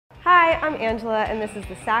Hi, I'm Angela and this is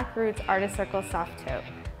the Sakroots Artist Circle Soft Tote.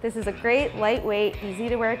 This is a great, lightweight, easy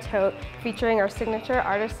to wear tote featuring our signature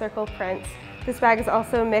Artist Circle prints. This bag is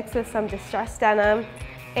also mixed with some distressed denim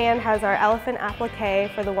and has our elephant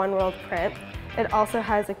applique for the One World print. It also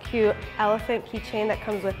has a cute elephant keychain that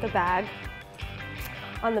comes with the bag.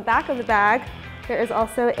 On the back of the bag, there is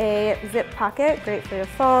also a zip pocket, great for your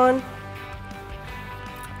phone.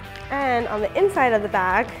 And on the inside of the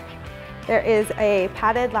bag, there is a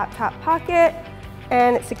padded laptop pocket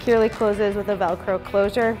and it securely closes with a Velcro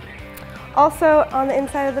closure. Also on the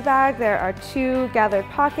inside of the bag, there are two gathered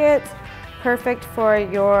pockets, perfect for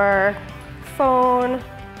your phone,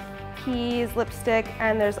 keys, lipstick,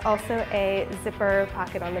 and there's also a zipper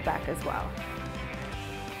pocket on the back as well.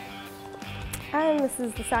 And this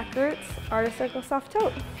is the Sakroots Artist Circle Soft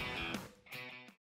Tote.